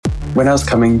When I was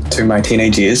coming to my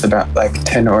teenage years, about like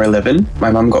 10 or 11, my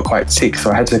mum got quite sick,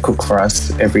 so I had to cook for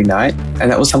us every night.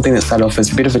 And that was something that started off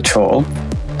as a bit of a chore,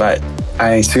 but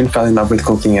I soon fell in love with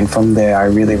cooking, and from there I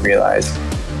really realised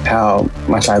how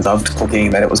much I loved cooking,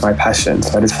 that it was my passion.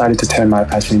 So I decided to turn my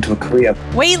passion into a career.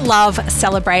 We love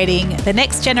celebrating the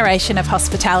next generation of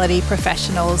hospitality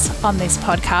professionals on this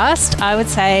podcast. I would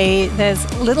say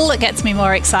there's little that gets me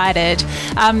more excited.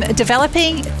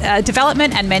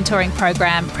 Development and mentoring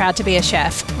program, Proud to be a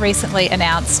Chef, recently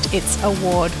announced its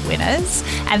award winners.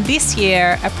 And this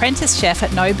year, apprentice chef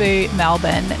at Nobu,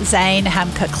 Melbourne, Zaine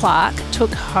Hamka-Clark,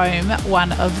 took home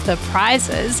one of the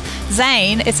prizes.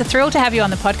 Zaine, it's a thrill to have you on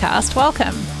the podcast.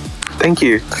 Welcome. Thank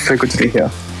you. So good to be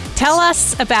here. Tell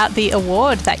us about the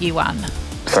award that you won.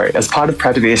 Sorry, as part of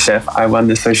Proud to be a Chef, I won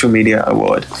the Social Media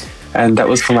Award. And that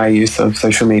was for my use of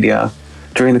social media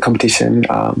during the competition,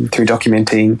 through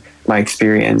documenting my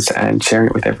experience and sharing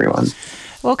it with everyone.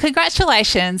 Well,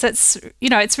 congratulations. It's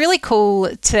really cool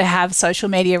to have social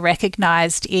media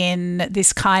recognised in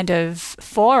this kind of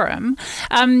forum.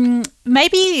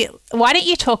 Maybe why don't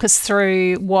you talk us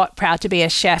through what Proud to be a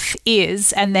Chef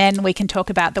is, and then we can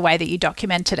talk about the way that you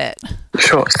documented it.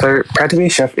 Sure. So Proud to be a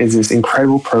Chef is this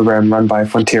incredible program run by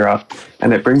Frontiera,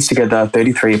 and it brings together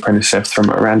 33 apprentice chefs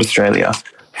from around Australia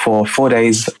for 4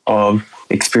 days of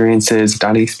experiences,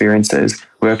 dining experiences,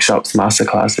 workshops,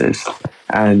 masterclasses,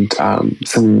 and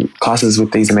some classes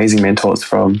with these amazing mentors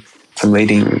from some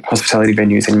leading hospitality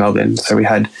venues in Melbourne. So we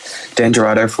had Dan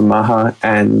Gerardo from Maha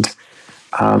and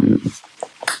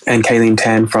Kayleen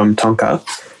Tan from Tonka.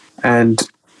 And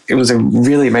it was a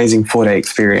really amazing 4-day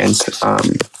experience,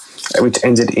 which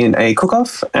ended in a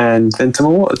cook-off and then some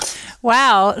awards.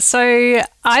 Wow. So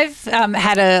I've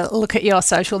had a look at your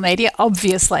social media,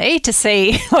 obviously, to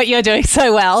see what you're doing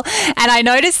so well. And I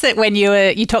noticed that when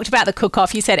you talked about the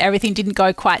cook-off, you said everything didn't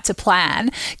go quite to plan.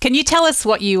 Can you tell us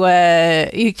what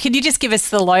can you just give us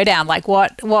the lowdown? Like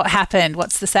what happened?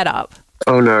 What's the setup?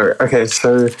 Oh, no. Okay.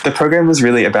 So the program was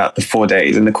really about the 4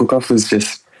 days, and the cook-off was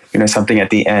just, something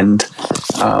at the end,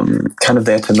 kind of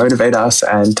there to motivate us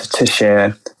and to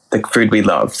share the food we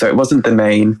love. So it wasn't the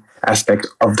main aspect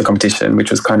of the competition,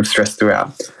 which was kind of stressed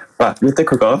throughout. But with the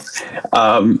cook-off,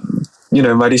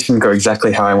 my dish didn't go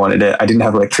exactly how I wanted it. I didn't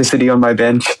have electricity on my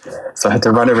bench, so I had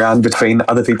to run around between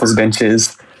other people's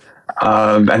benches.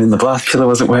 And then the blast chiller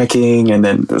wasn't working, and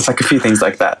then there's a few things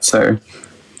like that. So,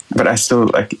 but I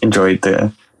still enjoyed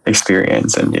the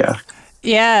experience, and yeah.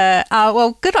 Yeah.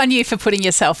 Well, good on you for putting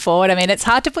yourself forward. I mean, it's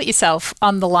hard to put yourself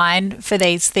on the line for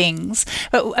these things.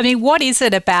 But I mean, what is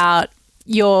it about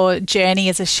your journey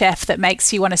as a chef that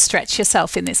makes you want to stretch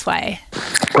yourself in this way?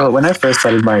 Well, when I first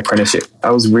started my apprenticeship, I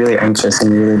was really anxious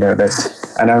and really nervous.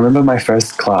 And I remember my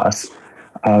first class,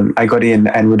 I got in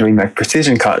and we're doing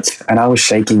precision cuts, and I was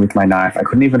shaking with my knife. I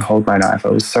couldn't even hold my knife. I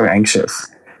was so anxious.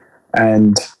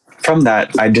 And from that,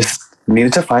 I just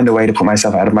needed to find a way to put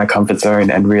myself out of my comfort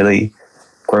zone and really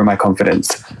grow my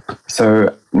confidence.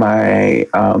 So my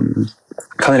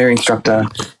culinary instructor,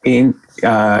 he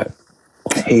tried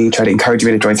to encourage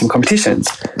me to join some competitions.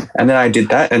 And then I did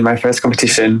that. And my first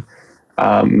competition,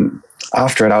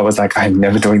 after it, I was like, I'm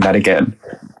never doing that again.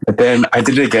 But then I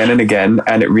did it again and again,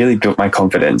 and it really built my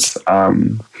confidence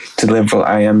to the level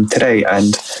I am today.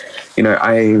 And,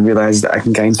 I realized that I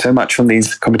can gain so much from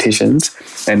these competitions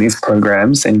and these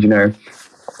programs and,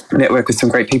 network with some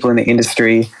great people in the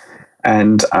industry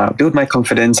and build my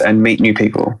confidence and meet new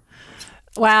people.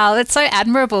 Wow, that's so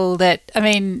admirable that,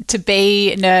 to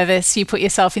be nervous, you put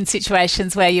yourself in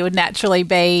situations where you would naturally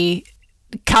be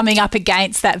coming up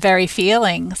against that very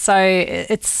feeling. So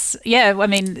it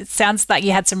sounds like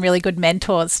you had some really good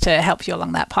mentors to help you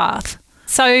along that path.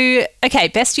 So, okay,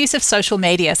 best use of social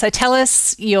media. So tell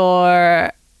us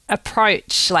your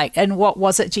approach, and what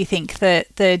was it, do you think,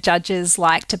 that the judges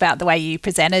liked about the way you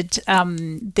presented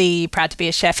the Proud to be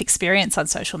a Chef experience on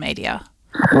social media?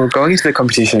 Well, going into the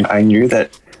competition, I knew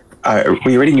that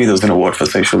we already knew there was an award for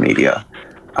social media,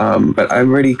 but I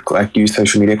already use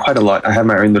social media quite a lot. I have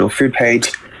my own little food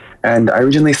page, and I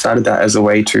originally started that as a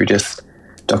way to just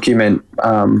document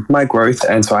my growth,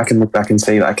 and so I can look back and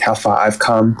see how far I've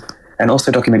come, and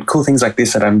also document cool things like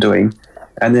this that I'm doing.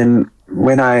 And then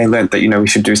when I learned that we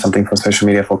should do something for social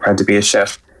media for Proud to be a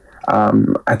Chef,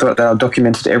 I thought that I'll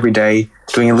document it every day,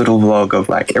 doing a little vlog of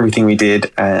everything we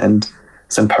did and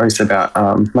some posts about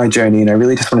my journey, and I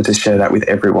really just wanted to share that with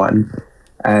everyone,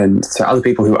 and so other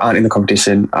people who aren't in the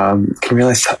competition can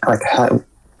realize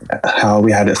how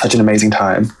we had such an amazing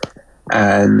time,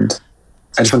 and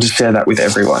I just wanted to share that with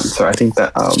everyone. So I think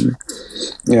that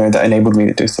that enabled me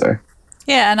to do so.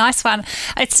 Yeah, a nice one.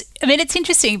 It's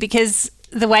interesting because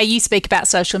the way you speak about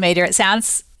social media, it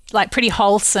sounds like pretty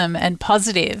wholesome and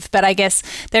positive, but I guess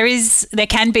there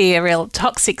can be a real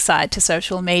toxic side to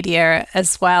social media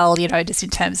as well, just in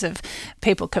terms of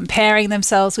people comparing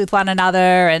themselves with one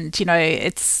another, and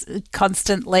it's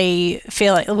constantly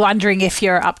wondering if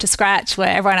you're up to scratch where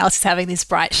everyone else is having this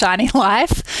bright shiny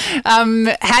life.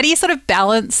 How do you sort of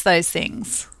balance those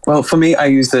things? Well, for me, I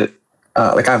use it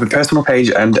I have a personal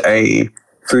page and a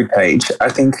food page. I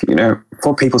think,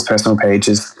 for people's personal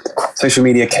pages, social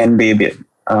media can be a bit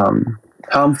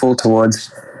harmful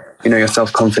towards, your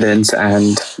self-confidence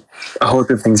and a whole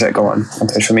heap of things that go on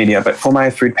social media. But for my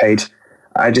food page,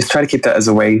 I just try to keep that as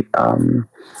a way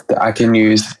that I can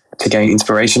use to gain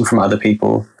inspiration from other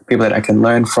people that I can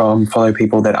learn from, follow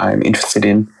people that I'm interested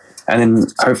in, and then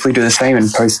hopefully do the same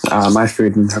and post my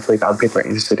food, and hopefully other people are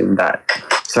interested in that.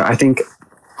 So I think,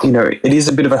 it is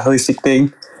a bit of a holistic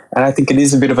thing, and I think it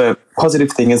is a bit of a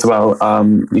positive thing as well.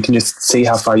 You can just see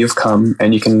how far you've come,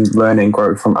 and you can learn and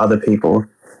grow from other people,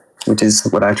 which is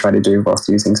what I try to do whilst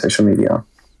using social media.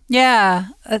 Yeah,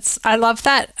 I love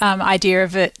that idea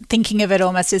of it, thinking of it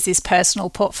almost as this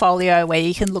personal portfolio where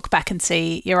you can look back and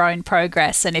see your own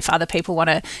progress, and if other people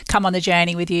want to come on the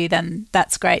journey with you, then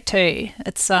that's great too.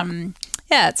 It's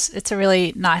it's a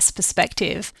really nice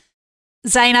perspective.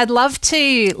 Zaine, I'd love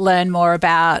to learn more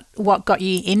about what got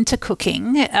you into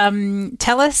cooking.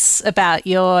 Tell us about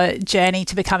your journey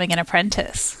to becoming an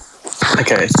apprentice.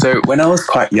 Okay, so when I was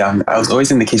quite young, I was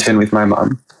always in the kitchen with my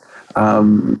mum.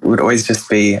 I'd always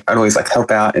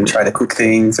help out and try to cook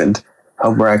things and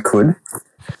help where I could.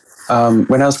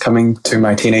 When I was coming to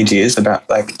my teenage years, about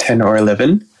 10 or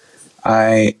 11,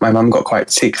 my mum got quite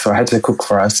sick, so I had to cook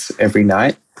for us every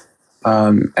night.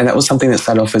 And that was something that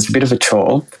started off as a bit of a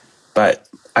chore, but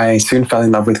I soon fell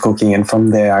in love with cooking, and from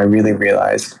there I really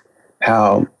realised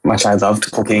how much I loved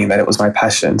cooking, that it was my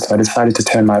passion. So I decided to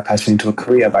turn my passion into a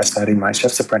career by starting my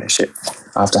chef's apprenticeship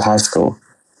after high school.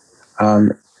 So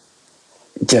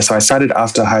I started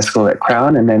after high school at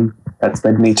Crown, and then that's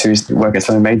led me to work at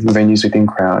some amazing venues within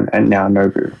Crown and now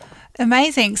Nobu.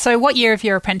 Amazing. So what year of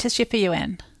your apprenticeship are you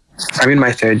in? I'm in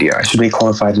my third year. I should be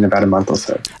qualified in about a month or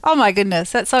so. Oh my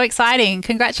goodness, that's so exciting.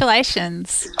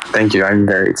 Congratulations. Thank you. I'm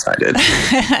very excited.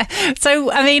 So,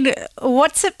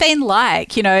 what's it been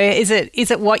like? Is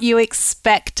it what you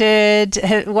expected?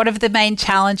 What have the main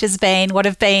challenges been? What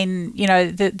have been,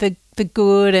 the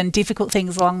good and difficult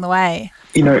things along the way?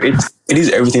 It is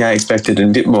everything I expected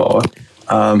and a bit more.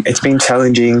 It's been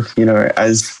challenging,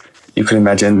 as you can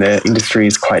imagine. The industry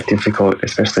is quite difficult,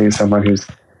 especially as someone who's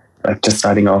just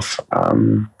starting off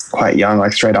quite young,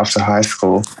 straight after high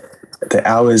school. The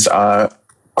hours are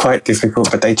quite difficult,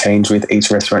 but they change with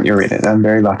each restaurant you're in. And I'm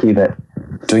very lucky that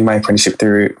doing my apprenticeship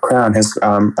through Crown has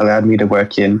allowed me to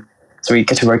work in. So we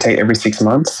get to rotate every 6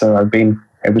 months. So I've been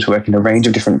able to work in a range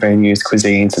of different venues,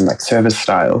 cuisines, and service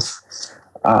styles.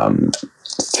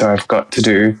 So I've got to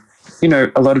do,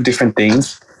 a lot of different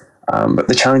things. But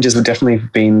the challenges have definitely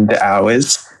been the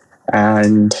hours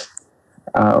and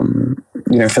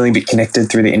feeling a bit connected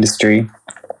through the industry.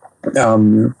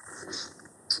 But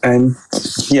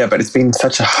it's been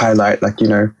such a highlight,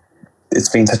 it's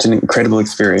been such an incredible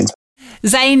experience.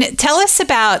 Zaine, tell us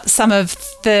about some of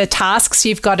the tasks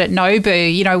you've got at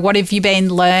Nobu. What have you been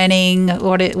learning?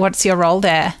 What's your role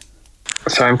there?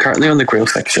 So I'm currently on the grill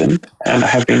section, and I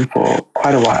have been for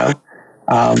quite a while.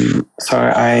 So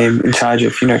I'm in charge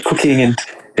of, cooking and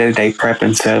day-to-day prep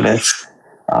and service,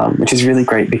 which is really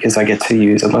great because I get to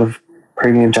use a lot of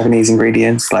premium Japanese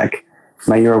ingredients like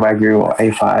Mayura Wagyu or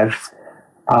A5.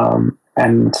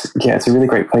 It's a really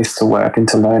great place to work and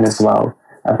to learn as well.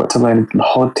 I've got to learn a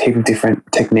whole heap of different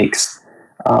techniques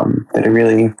that are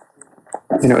really,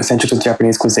 essential to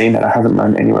Japanese cuisine that I haven't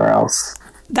learned anywhere else.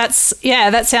 That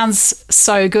sounds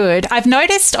so good. I've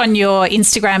noticed on your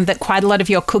Instagram that quite a lot of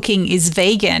your cooking is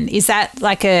vegan. Is that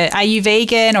are you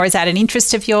vegan, or is that an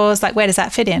interest of yours? Where does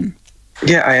that fit in?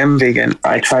 Yeah, I am vegan.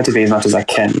 I try to be as much as I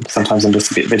can. Sometimes I'm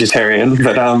just a bit vegetarian,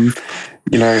 but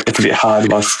it's a bit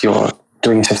hard whilst you're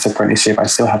doing a chef's apprenticeship. I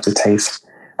still have to taste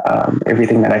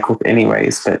everything that I cook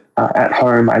anyways, but at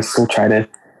home I still try to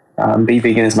be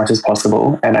vegan as much as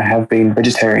possible, and I have been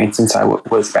vegetarian since I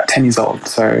was about 10 years old,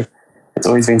 so it's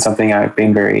always been something I've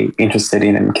been very interested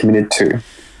in and committed to.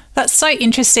 That's so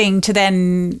interesting to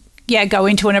then go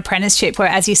into an apprenticeship where,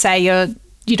 as you say, you're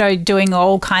doing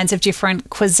all kinds of different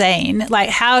cuisine.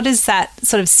 How does that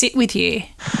sort of sit with you?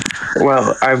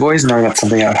 Well, I've always known that's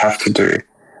something I'd have to do.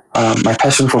 My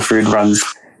passion for food runs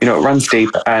deep,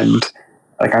 and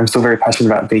I'm still very passionate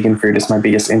about vegan food. It's my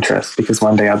biggest interest because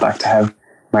one day I'd like to have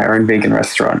my own vegan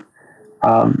restaurant.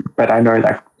 But I know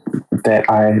that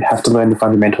I have to learn the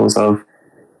fundamentals of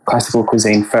classical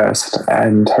cuisine first,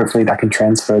 and hopefully that can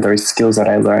transfer those skills that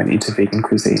I learn into vegan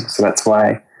cuisine. So that's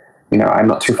why, I'm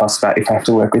not too fussed about if I have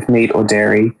to work with meat or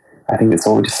dairy. I think it's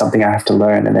all just something I have to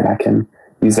learn, and then I can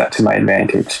use that to my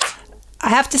advantage. I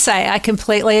have to say, I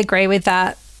completely agree with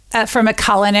that. From a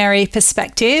culinary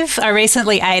perspective, I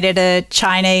recently ate at a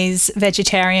Chinese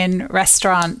vegetarian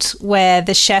restaurant where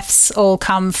the chefs all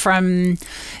come from,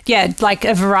 like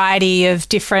a variety of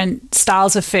different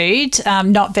styles of food,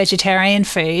 not vegetarian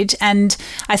food. And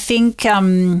I think,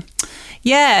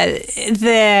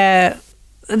 their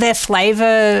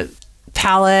flavour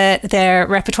palette, their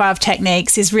repertoire of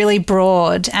techniques is really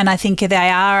broad, and I think they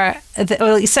are,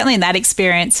 certainly in that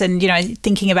experience, and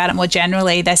thinking about it more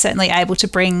generally, they're certainly able to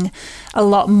bring a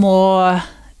lot more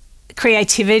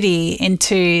creativity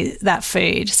into that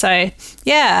food. So I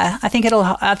think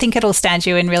it'll stand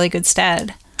you in really good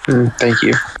stead. Thank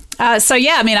you.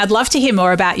 I'd love to hear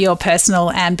more about your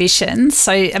personal ambitions.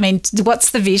 So,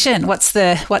 what's the vision? What's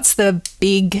the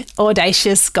big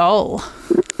audacious goal?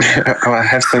 I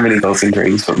have so many goals and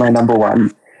dreams, but my number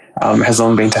one has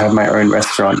long been to have my own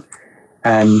restaurant,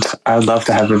 and I'd love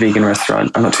to have a vegan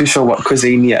restaurant. I'm not too sure what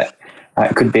cuisine yet.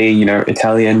 It could be,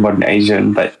 Italian, modern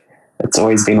Asian, but it's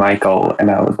always been my goal. And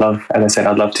I would love, as I said,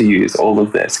 I'd love to use all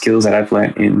of the skills that I've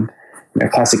learned in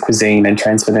classic cuisine and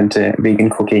transfer them to vegan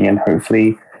cooking, and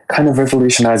hopefully kind of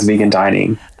revolutionize vegan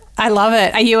dining. I love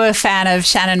it. Are you a fan of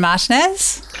Shannon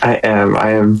Martinez? I am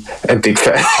a big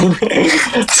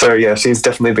fan. So she's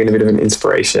definitely been a bit of an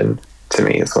inspiration to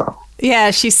me as well.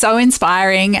 Yeah, she's so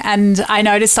inspiring. And I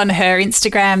noticed on her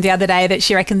Instagram the other day that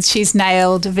she reckons she's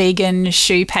nailed vegan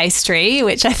choux pastry,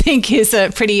 which I think is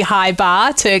a pretty high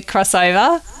bar to cross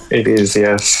over. It is,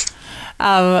 yes.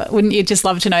 Wouldn't you just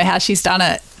love to know how she's done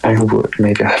it? I would.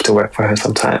 Maybe I have to work for her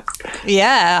sometime.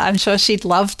 Yeah, I'm sure she'd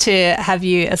love to have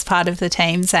you as part of the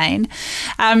team, Zaine.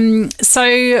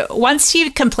 So once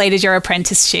you've completed your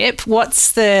apprenticeship,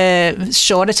 what's the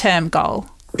shorter term goal?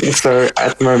 So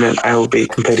at the moment, I will be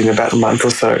completing about a month or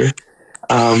so.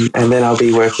 And then I'll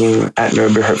be working at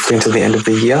Nobu hopefully until the end of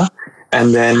the year.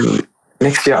 And then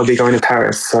next year I'll be going to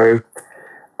Paris. So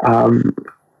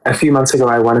a few months ago,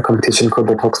 I won a competition called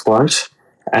the Tox Blanche,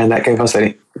 and that gave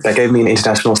me an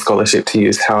international scholarship to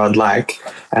use how I'd like.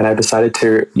 And I decided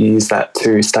to use that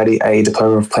to study a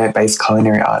diploma of plant-based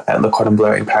culinary art at Le Cordon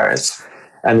Bleu in Paris.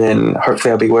 And then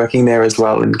hopefully I'll be working there as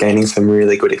well and gaining some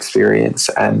really good experience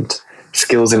and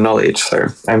skills and knowledge. So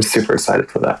I'm super excited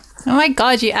for that. Oh my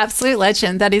God, you absolute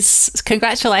legend. That is,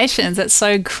 congratulations. That's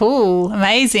so cool.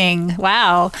 Amazing.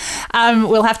 Wow.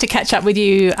 We'll have to catch up with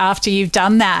you after you've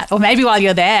done that, or maybe while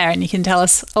you're there, and you can tell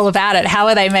us all about it. How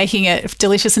are they making it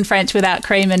delicious and French without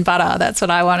cream and butter? That's what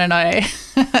I want to know.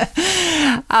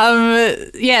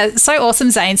 So awesome,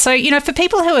 Zaine. So, for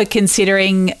people who are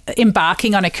considering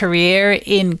embarking on a career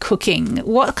in cooking,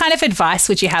 what kind of advice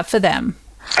would you have for them?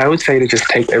 I would say to just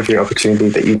take every opportunity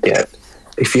that you get.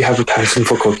 If you have a passion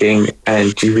for cooking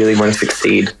and you really want to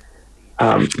succeed,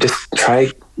 just try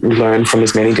learn from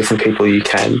as many different people you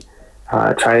can.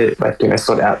 Try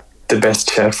sort out the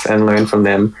best chefs and learn from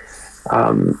them,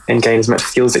 and gain as much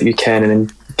skills that you can, and then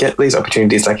get these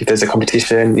opportunities. Like if there's a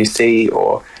competition you see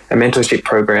or a mentorship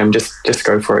program, just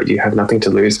go for it. You have nothing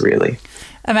to lose, really.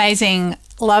 Amazing.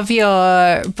 Love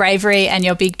your bravery and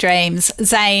your big dreams.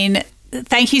 Zaine,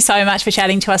 thank you so much for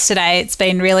chatting to us today. It's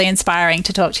been really inspiring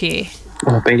to talk to you.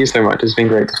 Oh, thank you so much. It's been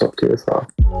great to talk to you as well.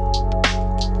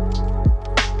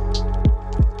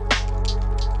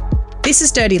 This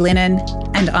is Dirty Linen,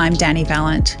 and I'm Danny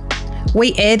Vallant.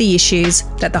 We air the issues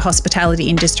that the hospitality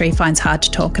industry finds hard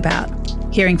to talk about,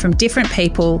 hearing from different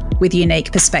people with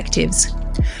unique perspectives.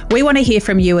 We want to hear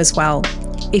from you as well.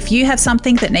 If you have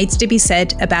something that needs to be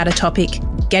said about a topic,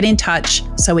 get in touch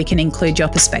so we can include your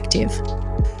perspective.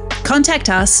 Contact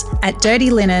us at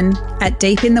dirtylinenat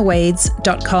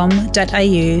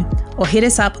deepintheweeds.com.au or hit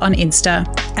us up on Insta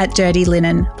at Dirty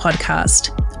Linen Podcast.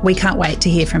 We can't wait to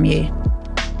hear from you.